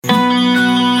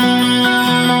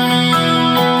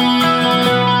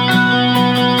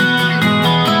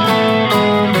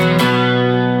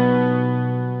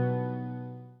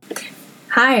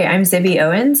Hi, I'm Zibby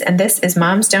Owens, and this is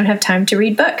Moms Don't Have Time to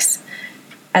Read Books.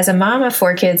 As a mom of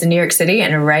 4 kids in New York City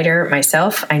and a writer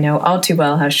myself, I know all too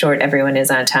well how short everyone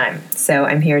is on time, so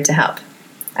I'm here to help.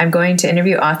 I'm going to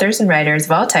interview authors and writers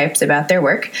of all types about their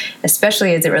work,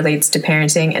 especially as it relates to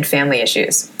parenting and family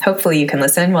issues. Hopefully you can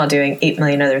listen while doing 8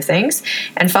 million other things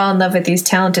and fall in love with these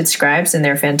talented scribes and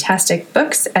their fantastic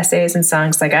books, essays, and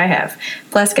songs like I have,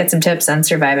 plus get some tips on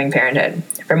surviving parenthood.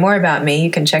 For more about me,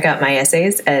 you can check out my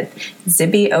essays at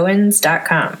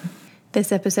zibbyowens.com.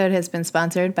 This episode has been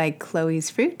sponsored by Chloe's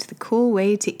Fruit, the cool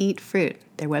way to eat fruit.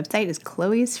 Their website is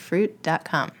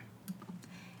chloesfruit.com.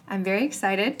 I'm very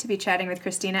excited to be chatting with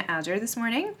Cristina Alger this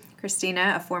morning.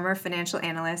 Cristina, a former financial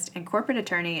analyst and corporate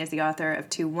attorney, is the author of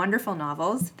 2 wonderful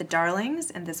novels, The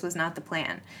Darlings and This Was Not the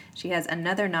Plan. She has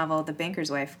another novel, The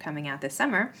Banker's Wife, coming out this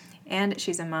summer, and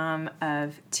she's a mom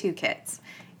of 2 kids.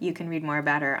 You can read more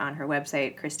about her on her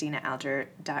website,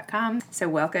 CristinaAlger.com. So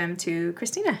welcome to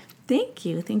Cristina. Thank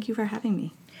you. Thank you for having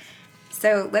me.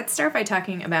 So let's start by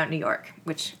talking about New York,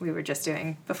 which we were just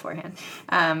doing beforehand.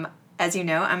 As you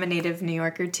know, I'm a native New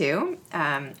Yorker too.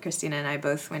 Cristina and I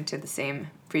both went to the same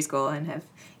preschool and have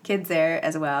kids there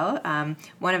as well.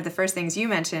 One of the first things you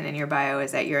mentioned in your bio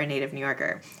is that you're a native New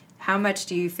Yorker. How much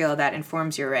do you feel that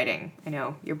informs your writing? I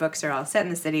know your books are all set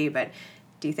in the city, but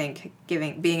do you think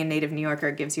being a native New Yorker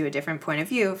gives you a different point of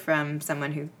view from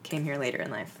someone who came here later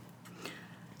in life?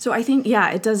 So I think,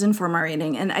 yeah, it does inform our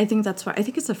rating. And I think that's why, I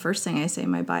think it's the first thing I say in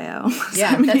my bio.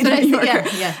 Yeah, that's what I think.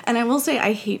 Yeah. And I will say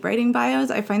I hate writing bios.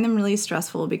 I find them really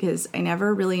stressful because I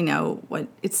never really know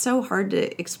it's so hard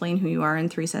to explain who you are in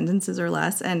 3 sentences or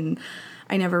less. And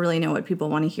I never really know what people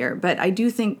want to hear. But I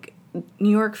do think New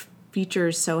York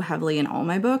features so heavily in all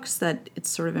my books that it's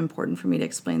sort of important for me to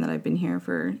explain that I've been here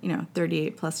for,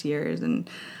 38 plus years. And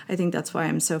I think that's why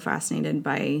I'm so fascinated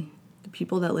by the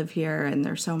people that live here, and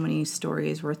there's so many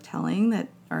stories worth telling that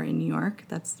are in New York.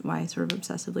 That's why I sort of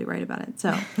obsessively write about it.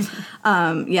 So,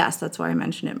 yes, that's why I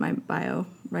mentioned it in my bio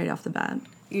right off the bat.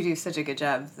 You do such a good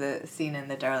job. The scene in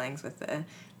The Darlings with the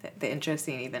intro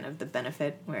scene, even of the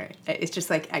benefit, where it's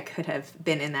just like I could have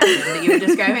been in that room that you were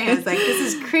describing. I was like,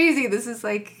 this is crazy. This is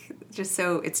like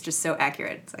it's just so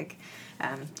accurate. It's like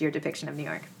your depiction of New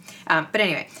York. But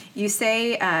anyway, you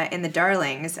say in The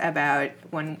Darlings about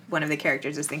when one of the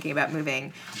characters is thinking about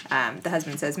moving, the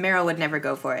husband says, Meryl would never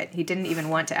go for it. He didn't even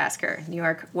want to ask her. New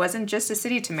York wasn't just a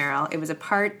city to Meryl. It was a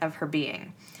part of her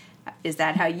being. Is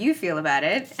that how you feel about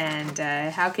it? And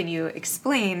how can you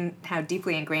explain how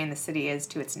deeply ingrained the city is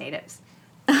to its natives?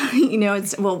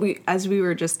 As we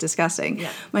were just discussing,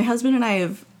 yeah. My husband and I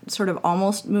have sort of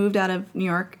almost moved out of New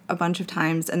York a bunch of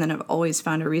times, and then have always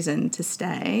found a reason to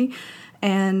stay.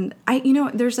 And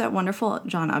there's that wonderful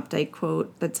John Updike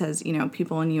quote that says,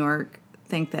 people in New York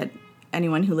think that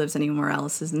anyone who lives anywhere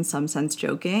else is in some sense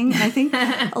joking. And I think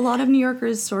a lot of New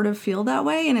Yorkers sort of feel that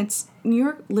way. And it's New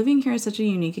York, living here is such a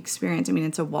unique experience. I mean,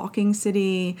 it's a walking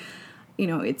city.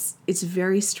 It's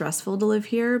very stressful to live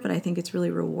here, but I think it's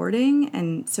really rewarding.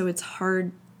 And so it's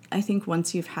hard, I think,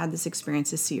 once you've had this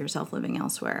experience to see yourself living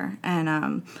elsewhere.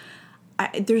 And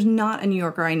there's not a New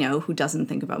Yorker I know who doesn't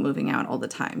think about moving out all the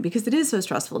time because it is so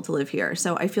stressful to live here.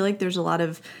 So I feel like there's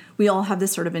we all have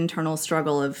this sort of internal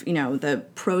struggle of, the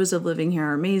pros of living here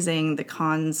are amazing, the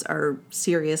cons are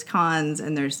serious cons,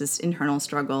 and there's this internal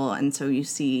struggle. And so you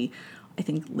see, I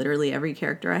think literally every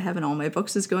character I have in all my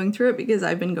books is going through it because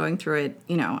I've been going through it,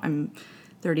 I'm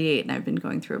 38 and I've been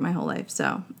going through it my whole life.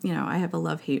 So, I have a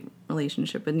love-hate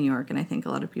relationship with New York, and I think a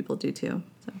lot of people do too.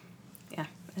 So.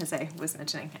 As I was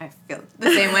mentioning, I feel the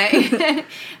same way.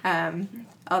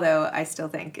 Although I still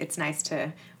think it's nice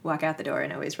to walk out the door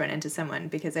and always run into someone,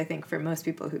 because I think for most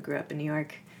people who grew up in New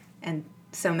York, and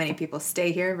so many people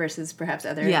stay here versus perhaps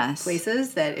other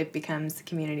places, that it becomes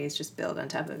communities just build on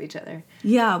top of each other.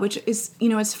 Yeah, which is,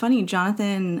 it's funny.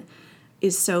 Jonathan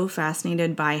is so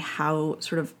fascinated by how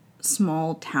sort of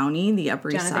small towny the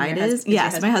Upper East Side is.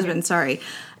 Yes, my husband,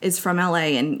 is from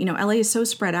LA, and LA is so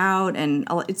spread out, and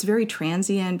it's very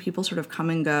transient. People sort of come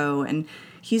and go, and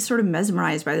he's sort of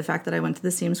mesmerized by the fact that I went to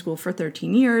the same school for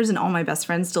 13 years, and all my best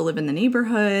friends still live in the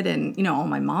neighborhood, and all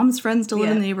my mom's friends still live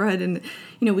in the neighborhood, and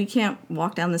we can't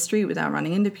walk down the street without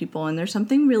running into people, and there's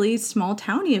something really small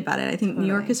towny about it. I think New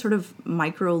York is sort of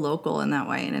micro local in that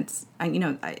way, and it's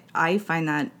I find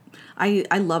that.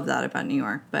 I love that about New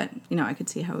York, but, I could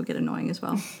see how it would get annoying as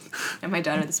well. And my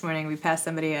daughter this morning, we passed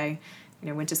somebody I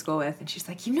went to school with, and she's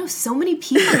like, so many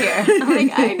people here. I'm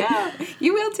like, I know.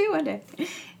 You will too one day.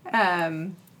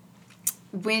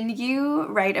 When you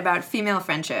write about female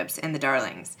friendships in The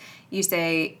Darlings, you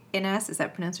say, Ines, is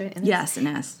that pronounced right? Ines? Yes,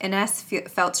 Ines. Ines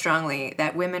felt strongly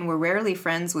that women were rarely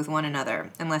friends with one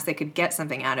another unless they could get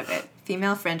something out of it.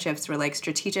 Female friendships were like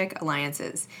strategic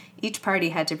alliances. Each party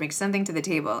had to bring something to the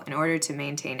table in order to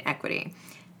maintain equity.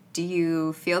 Do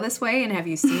you feel this way, and have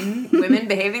you seen women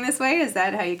behaving this way? Is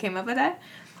that how you came up with that?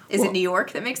 Is it New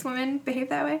York that makes women behave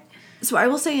that way? So I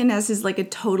will say Ines is like a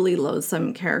totally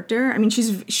loathsome character. I mean,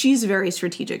 she's very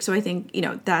strategic. So I think,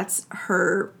 that's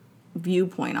her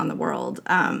viewpoint on the world.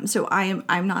 So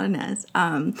I'm not Ines.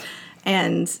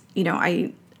 And,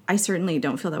 I certainly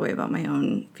don't feel that way about my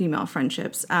own female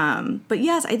friendships. But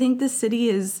yes, I think this city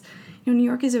is, New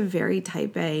York is a very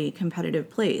type A competitive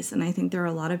place. And I think there are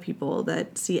a lot of people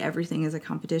that see everything as a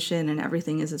competition and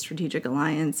everything as a strategic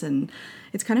alliance. And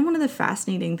it's kind of one of the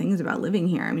fascinating things about living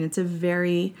here. I mean, it's a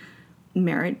very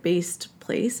merit-based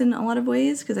place in a lot of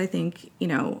ways, because I think,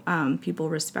 people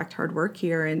respect hard work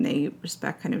here and they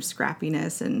respect kind of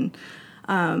scrappiness, and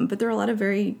but there are a lot of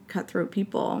very cutthroat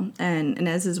people, and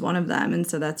Inez is one of them, and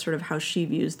so that's sort of how she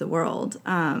views the world.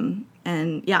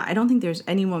 And yeah, I don't think there's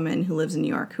any woman who lives in New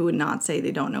York who would not say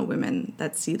they don't know women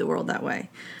that see the world that way.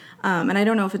 And I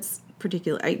don't know if it's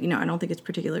particular, I don't think it's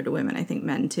particular to women. I think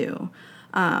men too.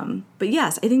 But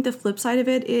yes, I think the flip side of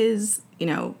it is,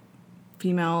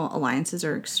 female alliances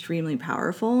are extremely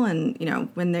powerful, and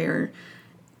when they're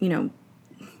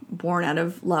born out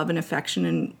of love and affection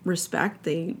and respect,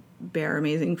 they bear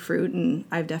amazing fruit. And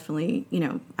I've definitely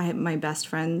my best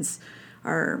friends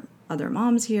are other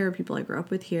moms here, people I grew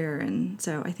up with here, and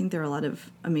so I think there are a lot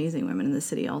of amazing women in the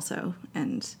city also,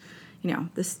 and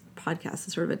this podcast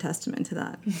is sort of a testament to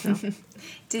that. So.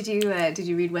 Did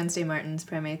you read Wednesday Martin's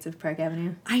Primates of Park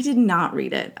Avenue? I did not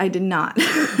read it. I did not.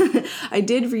 I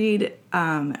did read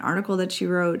an article that she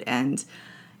wrote, and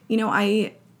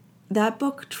that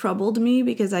book troubled me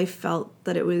because I felt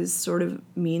that it was sort of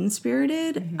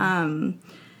mean-spirited. Mm-hmm.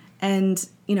 And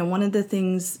one of the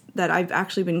things that I've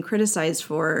actually been criticized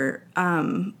for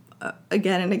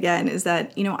again and again is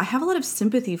that I have a lot of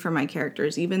sympathy for my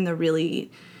characters, even the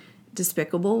really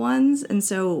despicable ones. And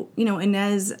so,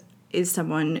 Inez is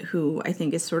someone who I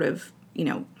think is sort of,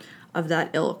 of that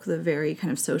ilk, the very kind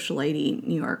of socialite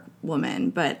New York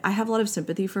woman. But I have a lot of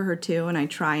sympathy for her too, and I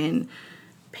try and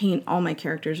paint all my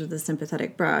characters with a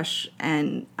sympathetic brush.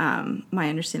 And my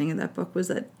understanding of that book was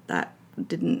that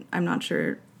didn't, I'm not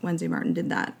sure Wednesday Martin did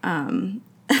that,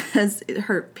 as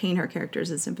paint her characters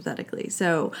as sympathetically.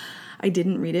 So I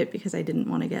didn't read it because I didn't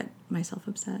want to get myself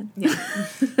upset. Yeah.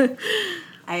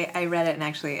 I read it and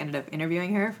actually ended up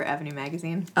interviewing her for Avenue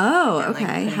Magazine. Oh, and,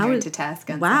 okay. How her to task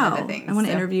on some other things. I want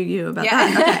to interview you about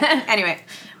that. Okay. Anyway,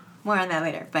 more on that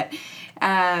later. But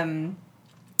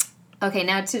okay,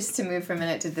 now just to move for a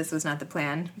minute to This Was Not the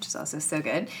Plan, which is also so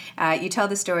good. You tell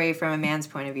the story from a man's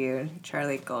point of view.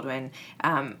 Charlie Goldwyn.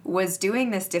 Was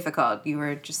doing this difficult? You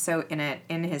were just so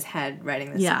in his head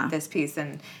writing this piece,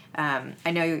 and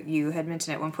I know you had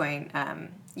mentioned at one point.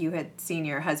 You had seen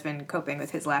your husband coping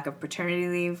with his lack of paternity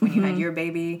leave when you had your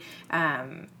baby,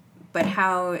 but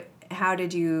how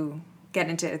did you get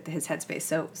into his headspace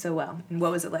so well, and what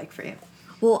was it like for you?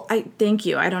 Well, thank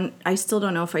you. I still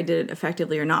don't know if I did it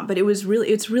effectively or not, but it's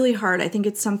really hard. I think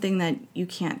it's something that you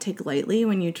can't take lightly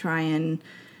when you try and,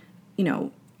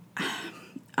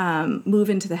 move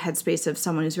into the headspace of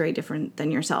someone who's very different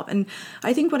than yourself. And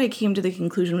I think what I came to the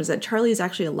conclusion was that Charlie is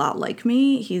actually a lot like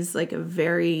me. He's like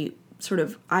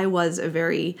I was a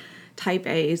very type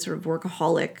A sort of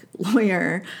workaholic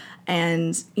lawyer.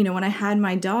 And, when I had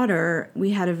my daughter, we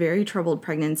had a very troubled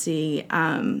pregnancy,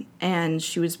 and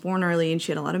she was born early and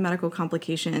she had a lot of medical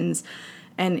complications.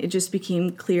 And it just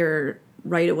became clear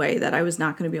right away that I was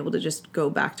not going to be able to just go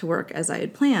back to work as I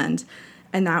had planned.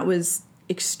 And that was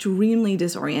extremely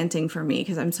disorienting for me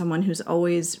because I'm someone who's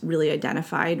always really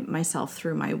identified myself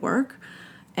through my work.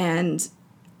 And,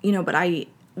 but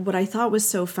what I thought was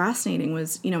so fascinating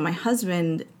was, my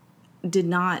husband did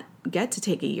not get to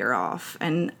take a year off.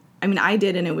 And I mean, I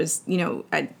did, and it was,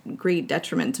 at great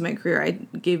detriment to my career. I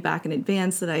gave back in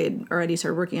advance that I had already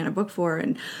started working on a book for.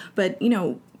 But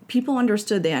people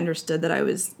understood. They understood that I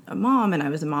was a mom, and I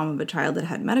was a mom of a child that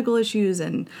had medical issues,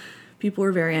 and people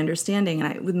were very understanding.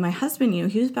 And with my husband,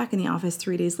 he was back in the office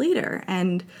 3 days later.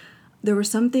 And there was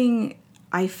something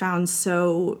I found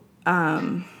so,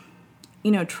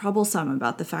 troublesome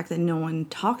about the fact that no one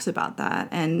talks about that.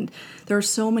 And there are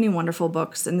so many wonderful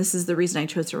books, and this is the reason I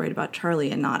chose to write about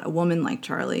Charlie and not a woman like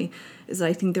Charlie, is that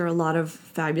I think there are a lot of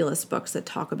fabulous books that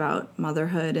talk about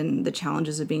motherhood and the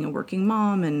challenges of being a working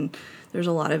mom, and there's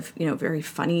a lot of, very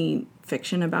funny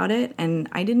fiction about it. And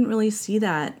I didn't really see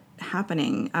that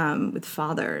happening with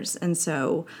fathers. And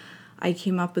so I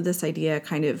came up with this idea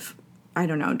kind of, I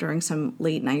don't know, during some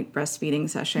late night breastfeeding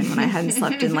session when I hadn't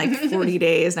slept in like 40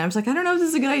 days. And I was like, I don't know if this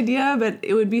is a good idea, but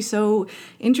it would be so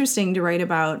interesting to write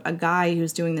about a guy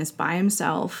who's doing this by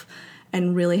himself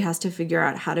and really has to figure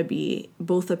out how to be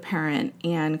both a parent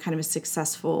and kind of a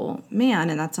successful man.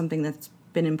 And that's something that's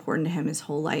been important to him his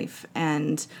whole life.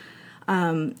 And,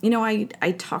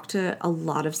 I talked to a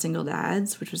lot of single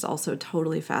dads, which was also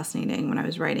totally fascinating when I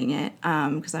was writing it,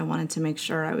 because I wanted to make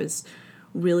sure I was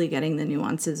really getting the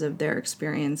nuances of their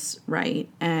experience right.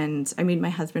 And I made my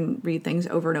husband read things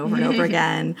over and over and over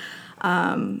again.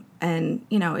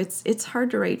 It's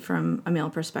hard to write from a male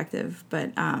perspective,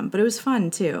 but it was fun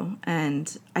too.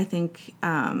 And I think,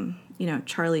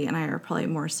 Charlie and I are probably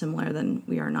more similar than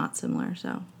we are not similar.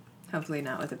 So hopefully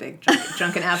not with a big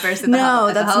drunken outburst.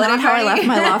 No, that's not how I left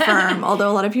my law firm,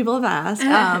 although a lot of people have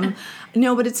asked.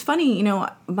 No, but it's funny,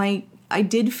 I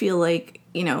did feel like,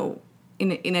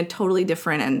 in a totally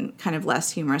different and kind of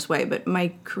less humorous way, but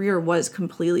my career was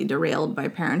completely derailed by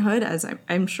parenthood, as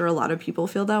I'm sure a lot of people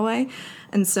feel that way.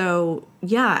 And so,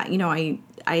 yeah,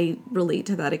 I relate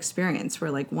to that experience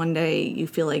where like one day you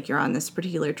feel like you're on this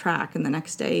particular track and the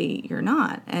next day you're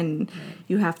not. And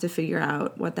you have to figure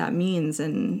out what that means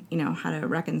and, how to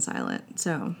reconcile it.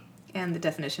 So. And the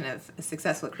definition of a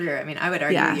successful career. I mean, I would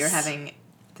argue you're having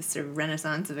this sort of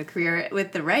renaissance of a career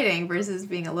with the writing versus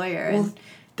being a lawyer. Well,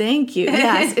 thank you.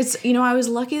 Yes. It's, I was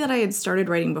lucky that I had started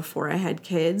writing before I had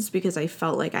kids because I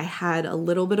felt like I had a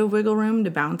little bit of wiggle room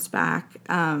to bounce back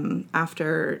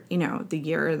after, the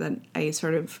year that I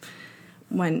sort of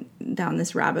went down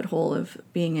this rabbit hole of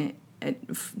being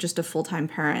just a full-time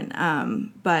parent.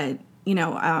 But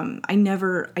I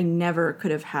never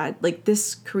could have had, like,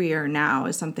 this career now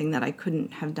is something that I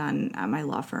couldn't have done at my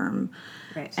law firm.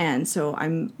 Right. And so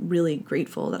I'm really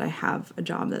grateful that I have a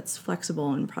job that's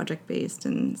flexible and project-based.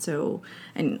 And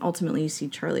ultimately you see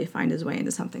Charlie find his way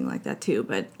into something like that too.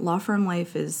 But law firm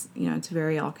life is, it's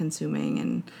very all-consuming.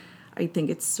 And I think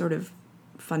it's sort of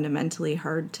fundamentally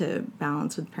hard to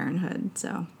balance with parenthood.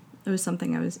 So it was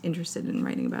something I was interested in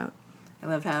writing about. I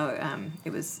love how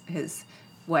it was his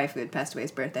wife who had passed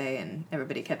away's birthday, and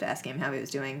everybody kept asking him how he was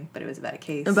doing, but it was about a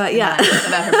case. But yeah,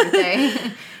 about her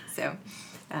birthday.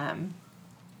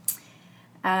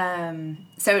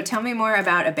 So tell me more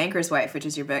about A Banker's Wife, which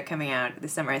is your book coming out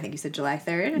this summer. I think you said July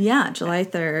 3rd. Yeah, July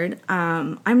 3rd.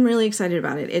 I'm really excited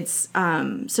about it. It's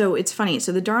so it's funny.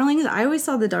 So The Darlings, I always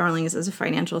saw The Darlings as a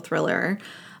financial thriller,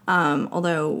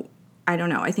 although I don't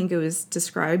know. I think it was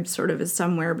described sort of as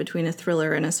somewhere between a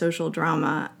thriller and a social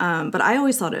drama. But I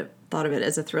always thought of it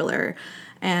as a thriller,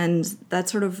 and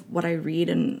that's sort of what I read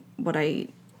and what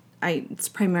it's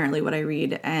primarily what I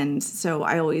read. And so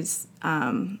I always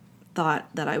thought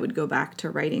that I would go back to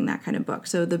writing that kind of book.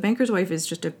 So The Banker's Wife is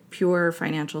just a pure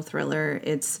financial thriller.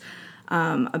 It's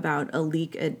about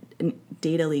a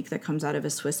data leak that comes out of a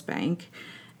Swiss bank.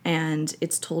 And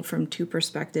it's told from two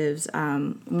perspectives.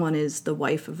 One is the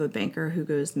wife of a banker who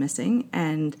goes missing,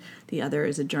 and the other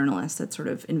is a journalist that's sort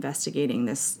of investigating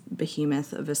this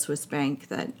behemoth of a Swiss bank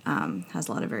that has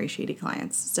a lot of very shady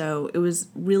clients. So it was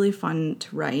really fun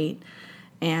to write,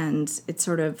 and it's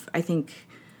sort of, I think,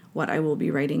 what I will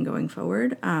be writing going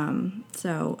forward. I'm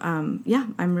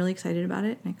really excited about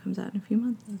it, and it comes out in a few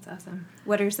months. That's awesome.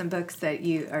 What are some books that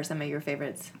are some of your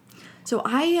favorites? So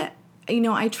I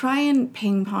try and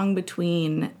ping pong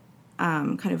between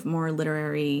kind of more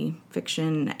literary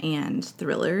fiction and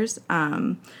thrillers.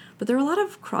 But there are a lot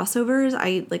of crossovers.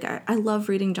 I love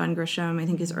reading John Grisham. I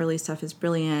think his early stuff is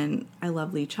brilliant. I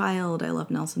love Lee Child. I love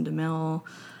Nelson DeMille.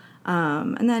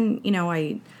 And then,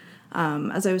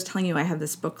 as I was telling you, I have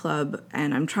this book club,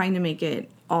 and I'm trying to make it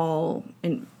all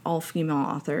female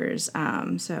authors.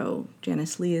 So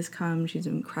Janice Lee has come. She's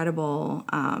incredible.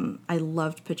 I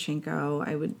loved Pachinko.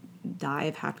 I would die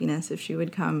of happiness if she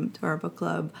would come to our book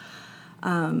club.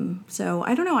 So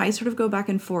I don't know. I sort of go back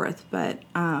and forth, but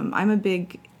I'm a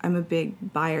big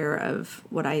buyer of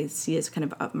what I see as kind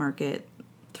of upmarket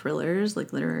thrillers,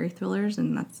 like literary thrillers,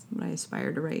 and that's what I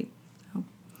aspire to write. So.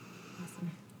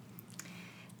 Awesome.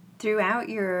 Throughout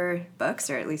your books,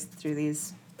 or at least through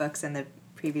these books and the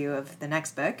preview of the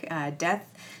next book, death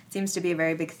seems to be a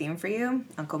very big theme for you.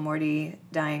 Uncle Morty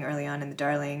dying early on in The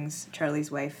Darlings, Charlie's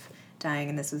wife dying,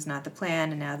 and this was not the plan,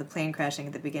 and now the plane crashing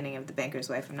at the beginning of The Banker's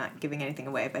Wife. I'm not giving anything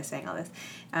away by saying all this.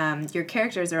 Your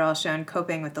characters are all shown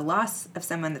coping with the loss of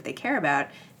someone that they care about.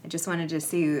 I just wanted to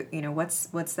see,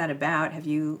 what's that about? Have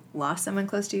you lost someone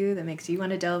close to you that makes you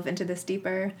want to delve into this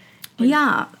deeper?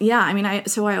 Yeah. I mean, I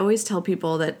always tell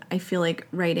people that I feel like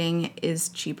writing is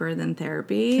cheaper than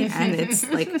therapy, and it's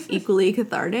like equally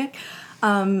cathartic.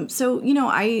 So,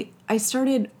 I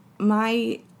started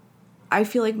I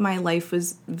feel like my life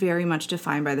was very much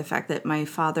defined by the fact that my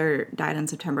father died on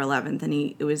September 11th,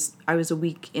 and I was a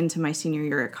week into my senior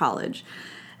year at college.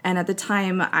 And at the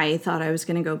time, I thought I was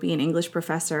going to go be an English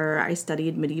professor. I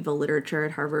studied medieval literature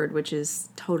at Harvard, which is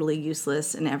totally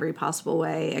useless in every possible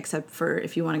way, except for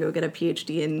if you want to go get a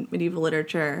PhD in medieval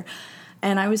literature.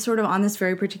 And I was sort of on this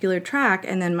very particular track,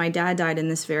 and then my dad died in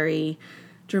this very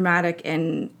dramatic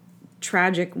and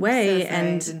tragic way. So sorry, and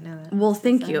I didn't know that. Well,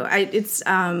 thank you. It's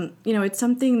it's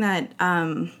something that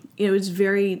it was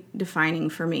very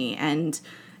defining for me, and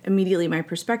immediately my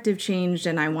perspective changed,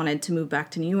 and I wanted to move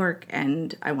back to New York,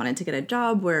 and I wanted to get a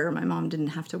job where my mom didn't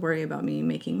have to worry about me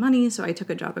making money. So I took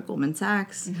a job at Goldman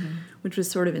Sachs, which was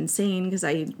sort of insane because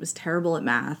I was terrible at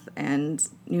math and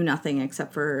knew nothing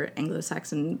except for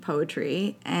Anglo-Saxon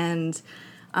poetry. And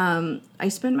I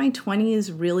spent my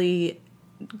 20s really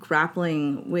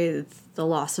grappling with the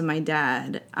loss of my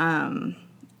dad.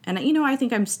 And, I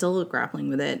think I'm still grappling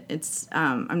with it. It's,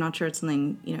 I'm not sure it's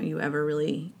something, you ever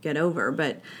really get over,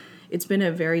 but it's been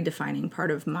a very defining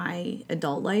part of my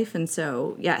adult life. And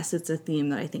so, yes, it's a theme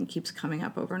that I think keeps coming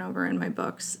up over and over in my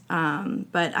books.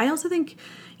 But I also think,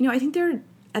 I think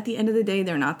at the end of the day,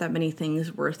 there are not that many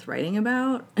things worth writing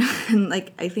about. And,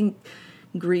 I think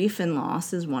grief and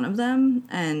loss is one of them.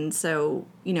 And so,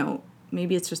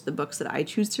 maybe it's just the books that I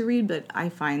choose to read, but I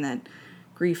find that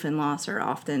grief and loss are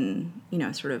often,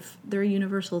 they're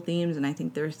universal themes, and I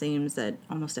think they're themes that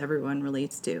almost everyone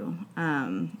relates to.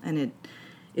 And it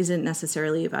isn't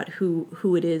necessarily about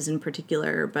who it is in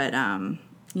particular, but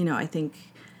I think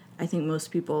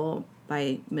most people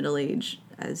by middle age,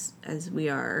 as we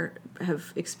are,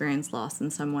 have experienced loss in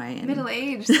some way. And Middle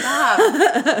age, stop.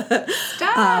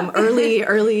 Stop.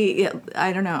 Early,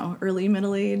 I don't know, early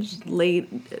middle age, late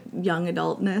young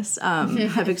adultness,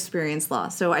 have experienced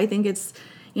loss. So I think it's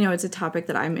a topic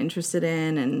that I'm interested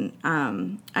in.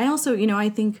 And I also, I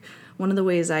think one of the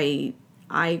ways I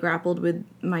grappled with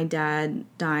my dad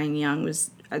dying young was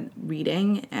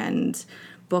reading, and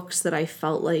books that I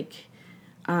felt like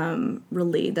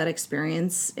relayed that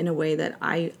experience in a way that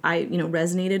I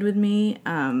resonated with me,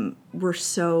 were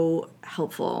so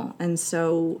helpful. And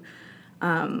so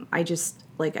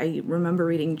I remember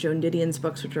reading Joan Didion's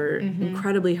books, which are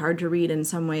incredibly hard to read in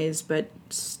some ways, but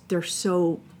they're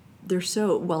so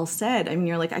well said. I mean,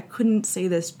 you're like, I couldn't say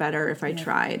this better if I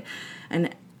tried.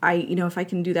 And if I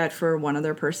can do that for one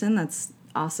other person, that's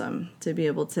awesome, to be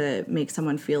able to make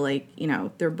someone feel like,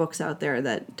 there are books out there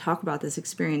that talk about this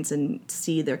experience and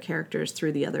see their characters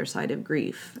through the other side of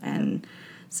grief. And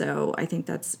so I think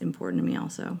that's important to me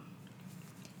also.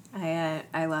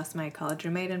 I lost my college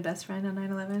roommate and best friend on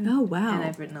 9/11. Oh, wow. And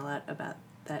I've written a lot about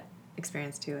that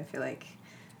experience too. I feel like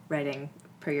writing,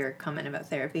 per your comment about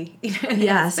therapy.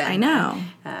 Yes, I know.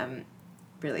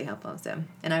 Really helpful. So,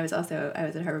 and I was at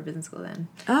Harvard Business School then.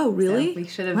 Oh, really? So we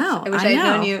should have. Wow, I wish I had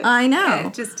known you. I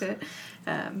know. Just to,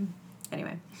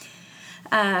 anyway.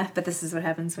 But this is what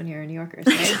happens when you're a New Yorker,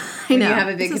 right? When you have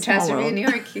a big catastrophe in New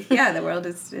York. Yeah, the world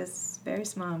is very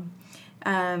small.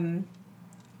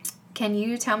 Can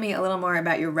you tell me a little more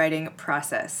about your writing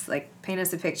process? Like, paint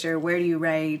us a picture. Where do you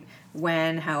write?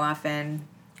 When? How often?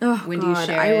 Oh, when God, do you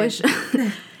share I it? wish.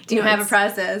 Do you have a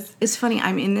process? It's funny.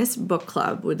 I'm in this book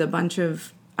club with a bunch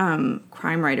of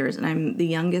crime writers, and I'm the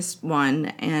youngest one,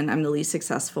 and I'm the least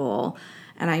successful.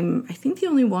 And I think, the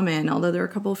only woman, although there are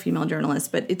a couple of female journalists.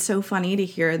 But it's so funny to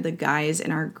hear the guys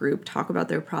in our group talk about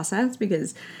their process,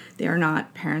 because they are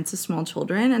not parents of small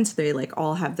children. And so they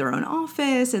all have their own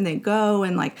office, and they go,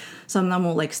 and some of them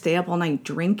will stay up all night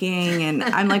drinking. And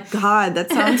I'm like, God,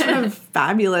 that sounds sort of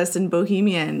fabulous and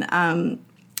bohemian.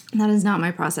 That is not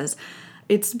my process.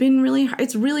 It's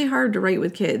really hard to write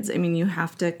with kids. I mean, you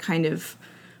have to kind of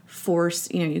force,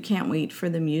 you can't wait for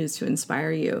the muse to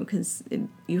inspire you, because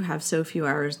you have so few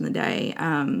hours in the day.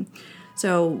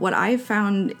 So what I've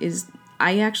found is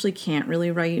I actually can't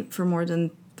really write for more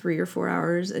than 3 or 4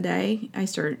 hours a day. I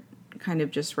start kind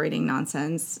of just writing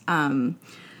nonsense.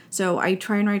 So I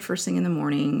try and write first thing in the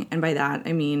morning, and by that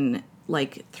I mean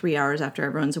 3 hours after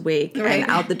everyone's awake, right,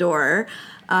 and out the door.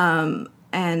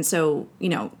 And so,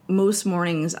 most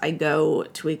mornings I go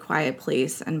to a quiet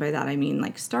place, and by that I mean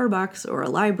Starbucks or a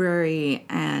library,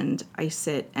 and I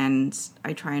sit and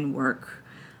I try and work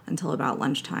until about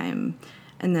lunchtime.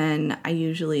 And then I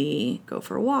usually go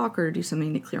for a walk or do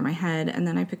something to clear my head, and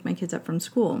then I pick my kids up from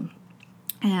school.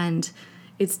 And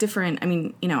it's different. I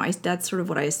mean, that's sort of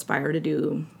what I aspire to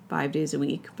do 5 days a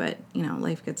week, but,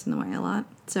 life gets in the way a lot.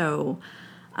 So,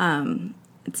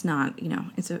 it's not,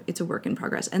 it's a work in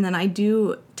progress. And then I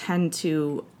do tend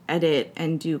to edit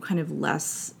and do kind of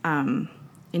less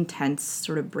intense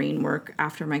sort of brain work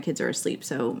after my kids are asleep.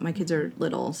 So my kids are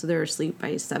little, so they're asleep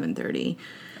by 7:30.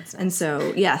 That's nice. And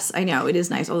so, yes, I know, it is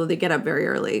nice, although they get up very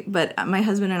early. But my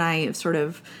husband and I have sort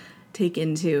of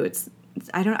taken to,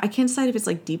 I can't decide if it's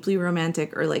like deeply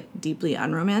romantic or like deeply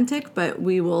unromantic, but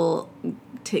we will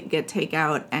get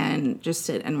takeout and just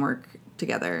sit and work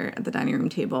together at the dining room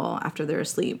table after they're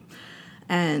asleep.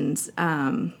 And,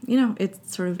 it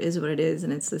sort of is what it is,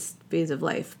 and it's this phase of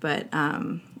life, but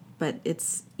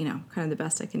it's, kind of the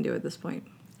best I can do at this point.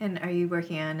 And are you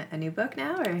working on a new book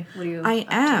now, or what are you I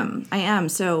am.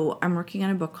 So I'm working on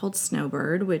a book called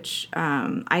Snowbird, which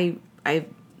I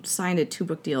signed a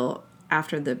 2-book deal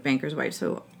after The Banker's Wife,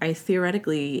 so I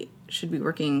theoretically should be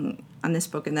working on this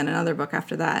book and then another book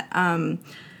after that.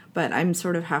 But I'm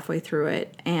sort of halfway through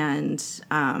it, and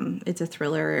it's a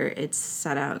thriller. It's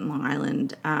set out in Long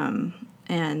Island,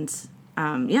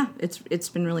 it's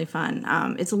been really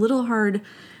fun. It's a little hard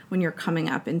when you're coming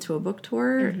up into a book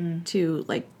tour to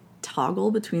like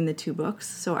toggle between the 2 books.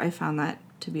 So I found that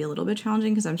to be a little bit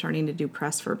challenging because I'm starting to do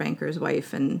press for Banker's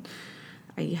Wife, and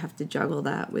I have to juggle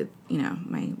that with,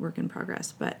 my work in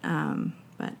progress. But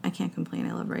I can't complain.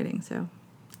 I love writing, so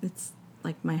it's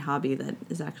like my hobby that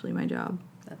is actually my job.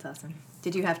 That's awesome.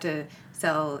 Did you have to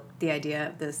sell the idea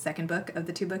of the second book of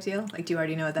the 2-book deal? Like, do you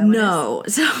already know what that one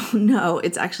is? No,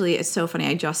 it's so funny.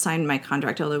 I just signed my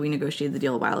contract, although we negotiated the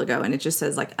deal a while ago, and it just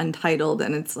says like untitled,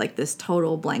 and it's like this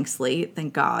total blank slate.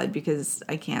 Thank God, because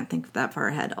I can't think that far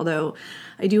ahead. Although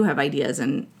I do have ideas,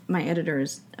 and my editor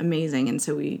is amazing, and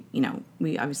so we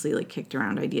obviously like kicked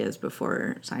around ideas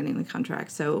before signing the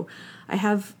contract. So I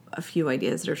have a few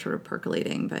ideas that are sort of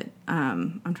percolating, but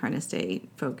I'm trying to stay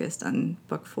focused on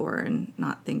book 4 and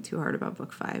not think too hard about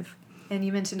book 5. And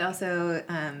you mentioned also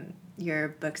your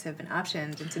books have been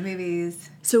optioned into movies.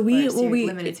 So we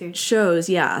limited to shows,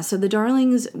 yeah. So The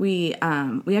Darlings, we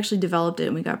actually developed it,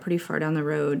 and we got pretty far down the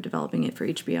road developing it for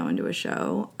HBO into a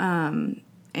show.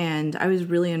 And I was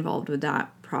really involved with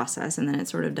that process, and then it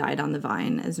sort of died on the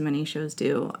vine, as many shows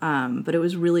do. But it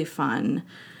was really fun.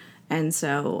 And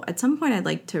so at some point I'd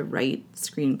like to write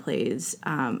screenplays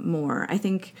more. I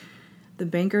think The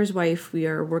Banker's Wife, we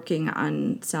are working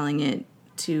on selling it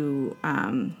to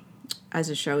as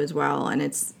a show as well. And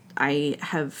I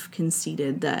have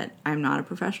conceded that I'm not a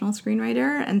professional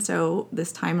screenwriter. And so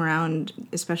this time around,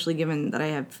 especially given that I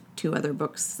have 2 other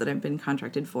books that I've been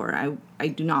contracted for, I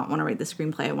do not want to write the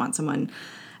screenplay. I want someone,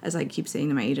 as I keep saying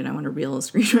to my agent, I want a real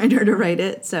screenwriter to write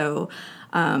it. So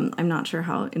I'm not sure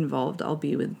how involved I'll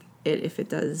be with it if it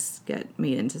does get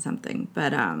made into something.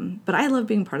 But I love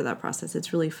being part of that process.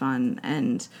 It's really fun.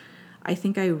 And I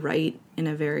think I write in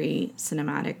a very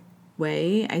cinematic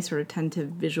way. I sort of tend to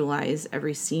visualize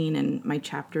every scene, and my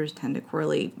chapters tend to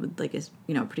correlate with like a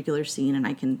particular scene, and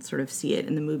I can sort of see it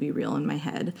in the movie reel in my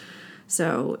head.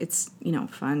 So it's,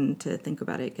 fun to think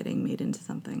about it getting made into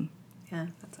something. Yeah,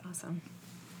 that's awesome.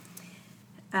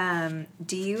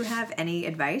 Do you have any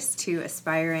advice to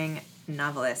aspiring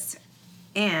novelists,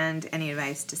 and any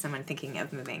advice to someone thinking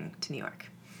of moving to New York?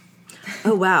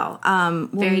 Oh, wow.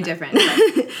 Very different.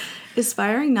 But.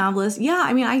 Aspiring novelists. Yeah,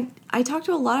 I mean, I talk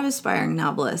to a lot of aspiring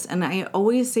novelists, and I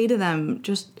always say to them,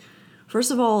 just,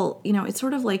 first of all, it's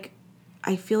sort of like,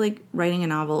 I feel like writing a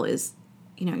novel is,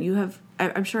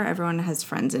 I'm sure everyone has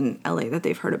friends in LA that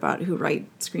they've heard about who write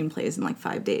screenplays in like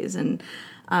 5 days, and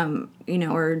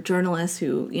or journalists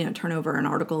who, turn over an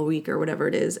article a week or whatever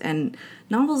it is. And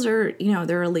novels are,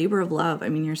 they're a labor of love. I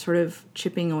mean, you're sort of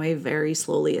chipping away very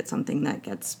slowly at something that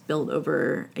gets built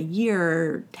over a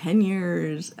year, 10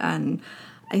 years. And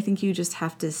I think you just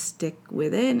have to stick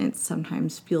with it. And it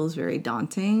sometimes feels very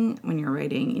daunting when you're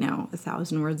writing,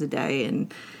 1,000 words a day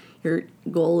and your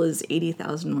goal is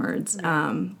 80,000 words.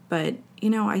 Right. But,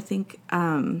 I think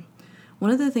one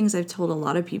of the things I've told a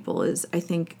lot of people is I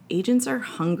think agents are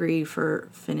hungry for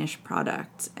finished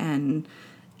product. And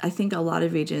I think a lot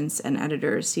of agents and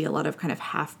editors see a lot of kind of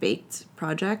half-baked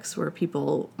projects where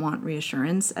people want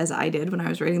reassurance, as I did when I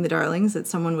was writing The Darlings, that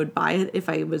someone would buy it if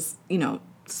I was,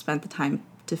 spent the time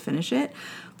to finish it.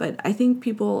 But I think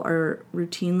people are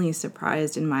routinely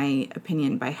surprised, in my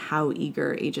opinion, by how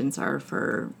eager agents are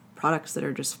for products that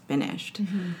are just finished.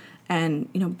 Mm-hmm. And,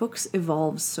 books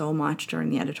evolve so much during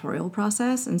the editorial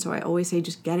process. And so I always say,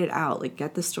 just get it out, like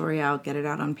get the story out, get it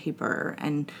out on paper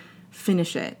and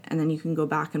finish it. And then you can go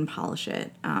back and polish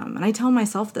it. And I tell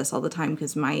myself this all the time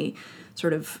because my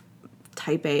sort of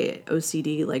type A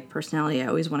OCD like personality, I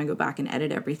always want to go back and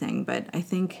edit everything. But I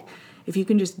think if you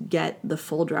can just get the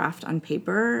full draft on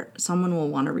paper, someone will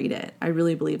want to read it. I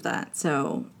really believe that.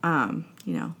 So,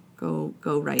 go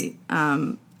write.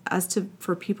 As to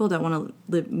for people that want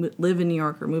to live in New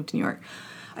York or move to New York,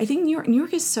 I think New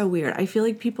York is so weird. I feel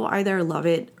like people either love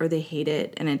it or they hate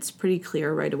it, and it's pretty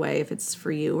clear right away if it's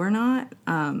for you or not.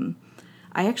 I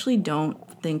actually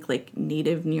don't think like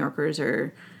native New Yorkers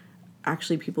are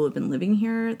actually people who've been living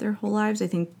here their whole lives. I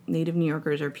think native New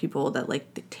Yorkers are people that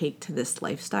like take to this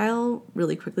lifestyle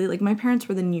really quickly. Like my parents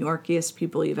were the New Yorkiest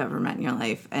people you've ever met in your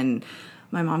life, and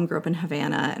my mom grew up in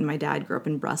Havana and my dad grew up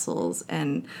in Brussels,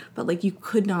 but like you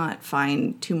could not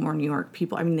find two more New York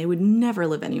people. I mean, they would never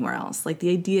live anywhere else. Like the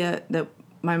idea that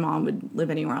my mom would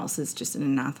live anywhere else is just an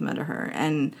anathema to her.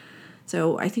 And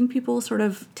so I think people sort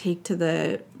of take to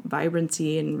the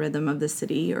vibrancy and rhythm of the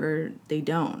city or they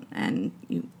don't. And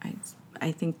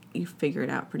I think you figure it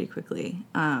out pretty quickly.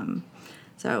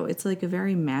 So it's like a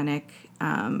very manic,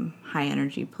 high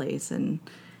energy place. And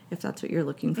if that's what you're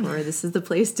looking for, this is the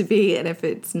place to be. And if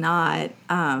it's not,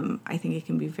 I think it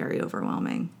can be very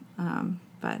overwhelming.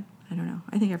 But I don't know.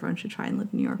 I think everyone should try and live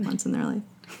in New York once in their life.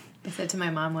 I said to my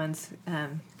mom once,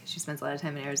 because she spends a lot of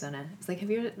time in Arizona, I was like,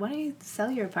 why don't you sell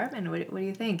your apartment? What do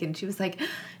you think? And she was like,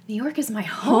 New York is my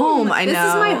home. I know. This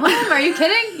is my home. Are you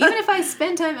kidding? Even if I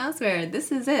spend time elsewhere,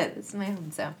 this is it. This is my home.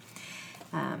 So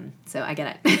I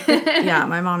get it. Yeah,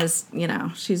 my mom is,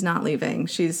 she's not leaving.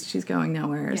 She's going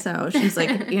nowhere. Yeah. So she's like,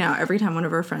 every time one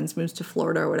of her friends moves to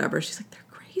Florida or whatever, she's like, they're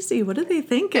crazy. What are they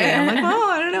thinking? I'm like,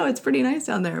 I don't know. It's pretty nice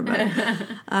down there. But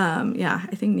yeah,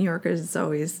 I think New Yorkers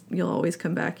you'll always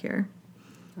come back here.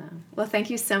 Wow. Well, thank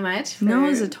you so much. No, it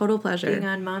was a total pleasure. Being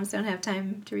on Moms Don't Have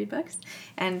Time to Read Books.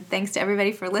 And thanks to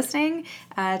everybody for listening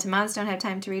to Moms Don't Have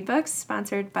Time to Read Books,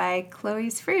 sponsored by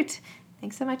Chloe's Fruit.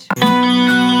 Thanks so much.